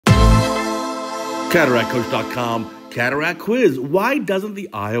CataractCoach.com, Cataract Quiz. Why doesn't the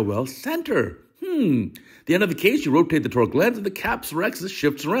IOL center? The end of the case, you rotate the toric lens and the capsular rhexis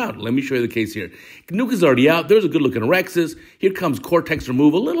shifts around. Let me show you the case here. Nuke is already out. There's a good looking rhexis. Here comes cortex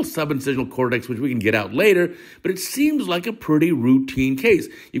removal, a little subincisional cortex, which we can get out later, but it seems like a pretty routine case.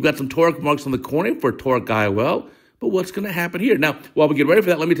 You've got some toric marks on the cornea for a toric IOL. But what's going to happen here? Now, while we get ready for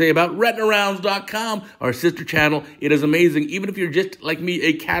that, let me tell you about retinarounds.com, our sister channel. It is amazing. Even if you're just, like me,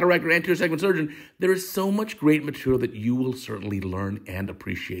 a cataract or anterior segment surgeon, there is so much great material that you will certainly learn and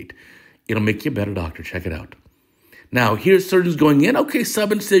appreciate. It'll make you a better doctor. Check it out. Now, here's surgeons going in. Okay,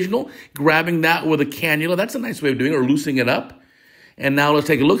 subincisional, grabbing that with a cannula. That's a nice way of doing it, or loosening it up. And now let's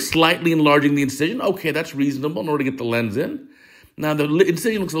take a look, slightly enlarging the incision. Okay, that's reasonable in order to get the lens in. Now, the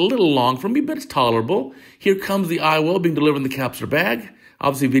incision looks a little long for me, but it's tolerable. Here comes the IOL being delivered in the capsular bag.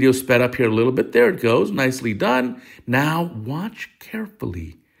 Obviously, video sped up here a little bit. There it goes. Nicely done. Now, watch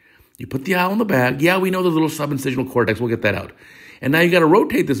carefully. You put the IOL in the bag. Yeah, we know there's a little subincisional cortex. We'll get that out. And now you got to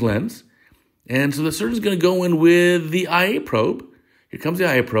rotate this lens. And so the surgeon's going to go in with the IA probe. Here comes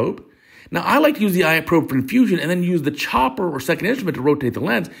the IA probe. Now, I like to use the IA probe for infusion and then use the chopper or second instrument to rotate the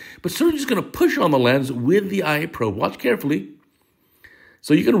lens. But surgeon's going to push on the lens with the IA probe. Watch carefully.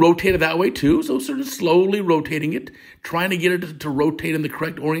 So you can rotate it that way too. So sort of slowly rotating it, trying to get it to rotate in the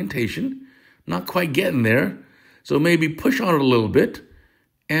correct orientation. Not quite getting there. So maybe push on it a little bit.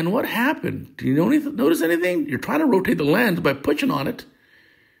 And what happened? Do you notice anything? You're trying to rotate the lens by pushing on it.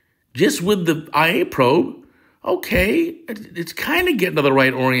 Just with the IA probe. Okay, it's kind of getting to the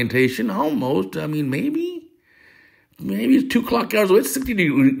right orientation. Almost. I mean, maybe it's 2 clock hours away. It's 60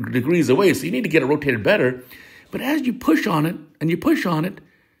 degrees away. So you need to get it rotated better. But as you push on it, and you push on it,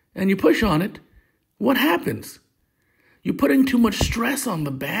 and you push on it, what happens? You're putting too much stress on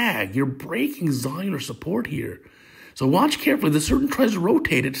the bag. You're breaking zonular support here. So watch carefully. The surgeon tries to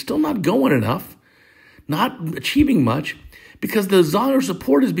rotate it, still not going enough, not achieving much, because the zonular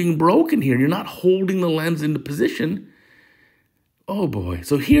support is being broken here. You're not holding the lens into position. Oh boy.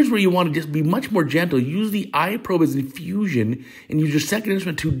 So here's where you want to just be much more gentle. Use the IA probe as infusion and use your second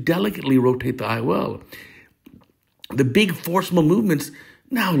instrument to delicately rotate the IOL. The big forcible movements,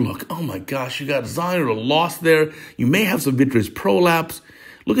 now look, oh my gosh, you got zonular loss there. You may have some vitreous prolapse.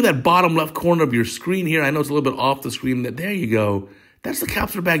 Look at that bottom left corner of your screen here. I know it's a little bit off the screen. There you go. That's the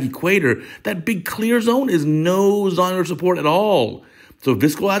capsular bag equator. That big clear zone is no zonular support at all. So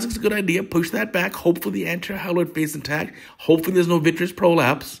viscoelastic is a good idea. Push that back. Hopefully the anterior hyaloid face intact. Hopefully there's no vitreous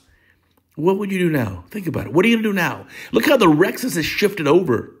prolapse. What would you do now? Think about it. What are you going to do now? Look how the rhexis is shifted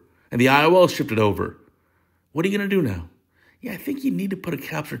over and the IOL is shifted over. What are you going to do now? Yeah, I think you need to put a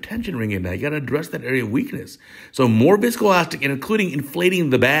capsular tension ring in now. You got to address that area of weakness. So more viscoelastic, and including inflating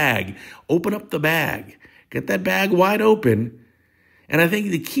the bag. Open up the bag. Get that bag wide open. And I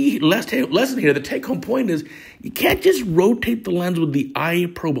think the key lesson here, the take-home point is you can't just rotate the lens with the IA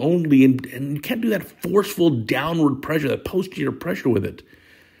probe only, and you can't do that forceful downward pressure, that posterior pressure with it.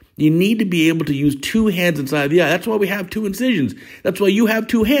 You need to be able to use 2 hands inside the eye. That's why we have 2 incisions. That's why you have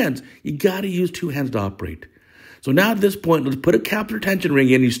 2 hands. You got to use 2 hands to operate. So now at this point, let's put a capsular tension ring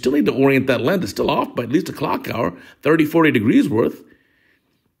in. You still need to orient that lens. It's still off by at least a clock hour, 30, 40 degrees worth.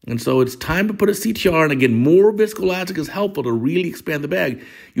 And so it's time to put a CTR. And again, more viscoelastic is helpful to really expand the bag.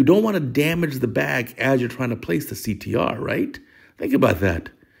 You don't want to damage the bag as you're trying to place the CTR, right? Think about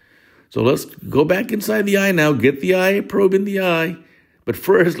that. So let's go back inside the eye now. Get the eye probe in the eye. But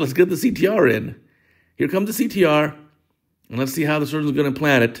first, let's get the CTR in. Here comes the CTR. And let's see how the surgeon's going to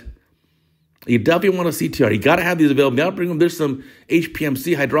implant it. You definitely want a CTR. You got to have these available. Now bring them. There's some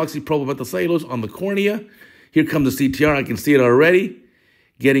HPMC, hydroxypropylmethylcellulose, on the cornea. Here comes the CTR. I can see it already.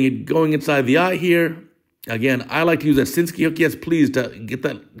 Getting it going inside the eye here. Again, I like to use that Sinskey hook. Yes, please, to get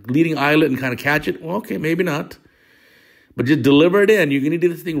that leading eyelid and kind of catch it. Well, okay, maybe not. But just deliver it in. You're going to do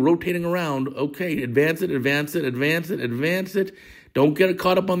this thing rotating around. Okay, advance it, advance it, advance it, advance it. Don't get it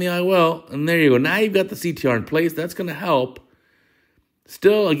caught up on the IOL. And there you go. Now you've got the CTR in place. That's going to help.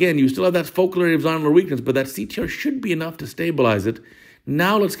 Still, again, you still have that focal area of zonular weakness, but that CTR should be enough to stabilize it.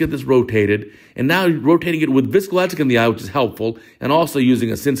 Now let's get this rotated. And now rotating it with viscoelastic in the eye, which is helpful, and also using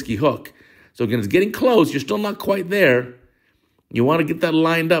a Sinskey hook. So again, it's getting close. You're still not quite there. You want to get that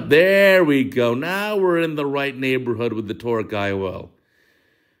lined up. There we go. Now we're in the right neighborhood with the toric IOL.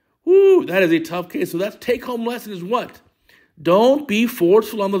 Woo, that is a tough case. So that's take-home lesson is what? Don't be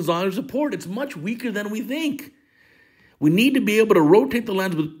forceful on the zonular support. It's much weaker than we think. We need to be able to rotate the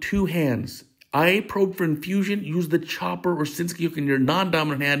lens with 2 hands. IA probe for infusion, use the chopper or Sinskey hook in your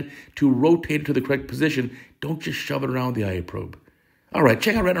non-dominant hand to rotate it to the correct position. Don't just shove it around with the IA probe. All right,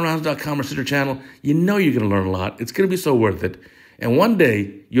 check out retinarounds.com, our sister channel. You know you're going to learn a lot. It's going to be so worth it. And one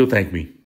day, you'll thank me.